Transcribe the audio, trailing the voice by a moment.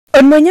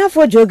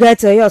Manyafo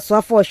Jogato yo so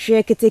afọ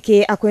hwe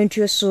keteke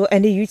akwantuo so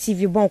ene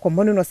UTV bon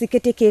komono no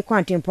seketeke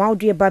kwantempo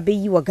awde ba be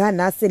yi wo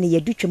Ghana ase ne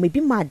yedutwom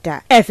bi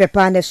mada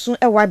efepa ne so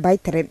ewa by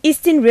 3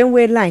 Eastern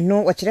Railway line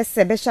no wo kire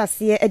se be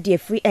hyase e de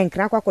free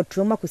enkra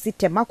kwakotroma kosi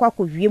tema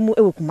kwakowiemu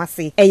ewo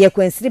Kumase eye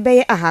kwansiri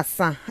be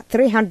ahasa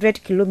 300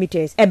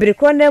 kilometers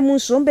ebrekro na mu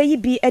so be yi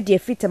bi e de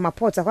free tema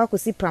port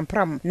kwakosi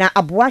prampram na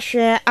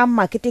aboahwe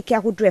ama keteke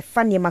ahodo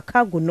efa ne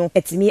makago no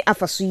etimi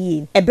afaso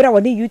yi ebra wo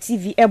ne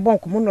UTV e bon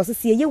komono so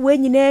se ye we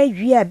nyina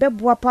wi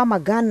beboa pa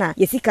magana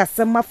yesika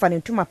sema fa ne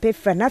ntuma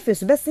pefra na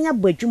afeso besen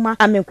abadwuma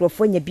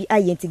amenkrofo nya bi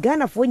ayenti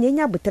Ghana fo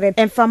nya butere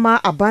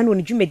emfama abano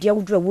ne dwumedia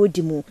wodura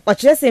wodi mu o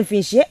kire se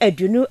mfinhie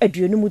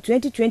aduonu mu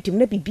 2020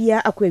 na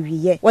bibia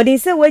akwawiye wode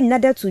se wanyina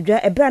da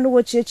tudwa ebra no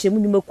wo chireche mu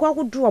nyumaku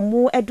ahodoro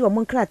mu ede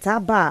omo nkrata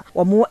ba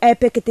omo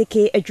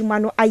epeketeke adwuma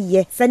no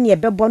aye sane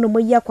ebebo no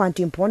moyi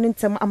akwantempo no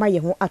ntem amaye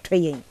ho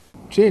atoyen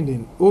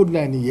training old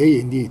line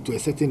ye ndi to a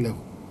certain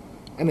level.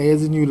 And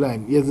here's a new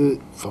line, here's a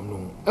from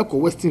no Echo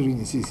Western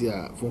region is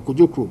here from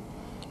Kojokro.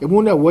 A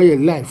moon way a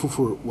line for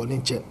 1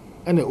 inch,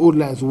 and the old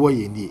lines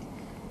way in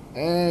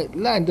the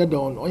line that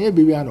down on your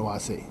baby. I know I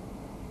say,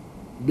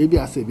 baby,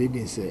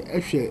 baby, say,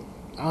 actually,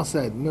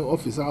 outside, no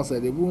office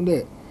outside, the moon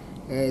there,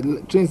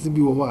 trains to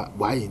be over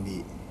why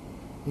in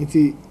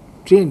the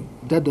train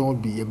that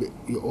don't be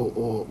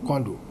or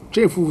condo,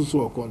 train full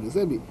so condo,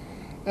 say,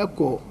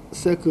 Echo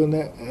second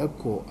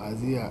Echo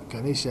as here,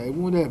 Kanisha, a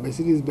moon there,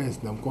 Mercedes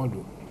Benz, nam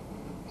condo.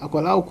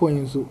 Akwala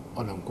ukwenye so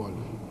onamkondo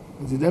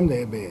nti dem na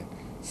ebe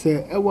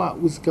se ewa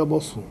usika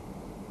bosu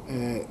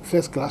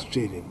first class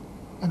training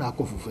and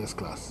akofu first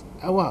class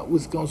ewa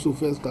usika also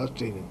first class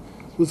training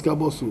usika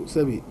bosu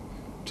sebi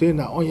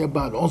trainer on your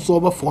bad on so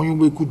over for you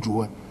we could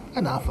do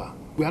and afa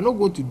we are not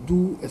going to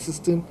do a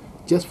system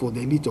just for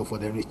the elite or for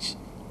the rich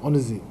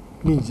honestly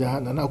ninja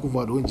na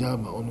akufa do nja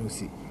ma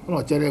onusi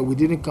we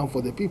didn't come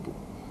for the people,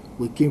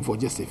 we came for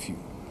just a few.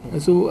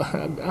 And so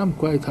I'm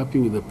quite happy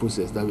with the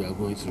process that we are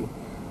going through.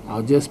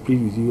 I'll just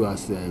plead with you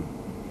as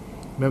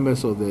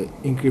members of the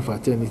Incre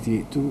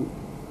fraternity to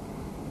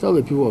tell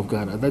the people of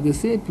Ghana that the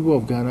same people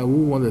of Ghana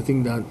who won the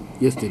thing done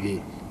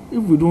yesterday,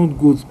 if we don't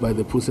go by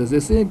the process,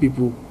 the same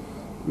people,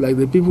 like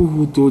the people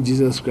who told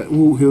Jesus Christ,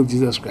 who hailed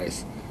Jesus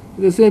Christ,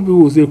 the same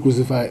people who say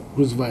crucify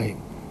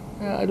him.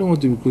 I don't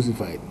want to be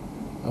crucified.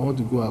 I want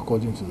to go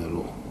according to the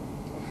law.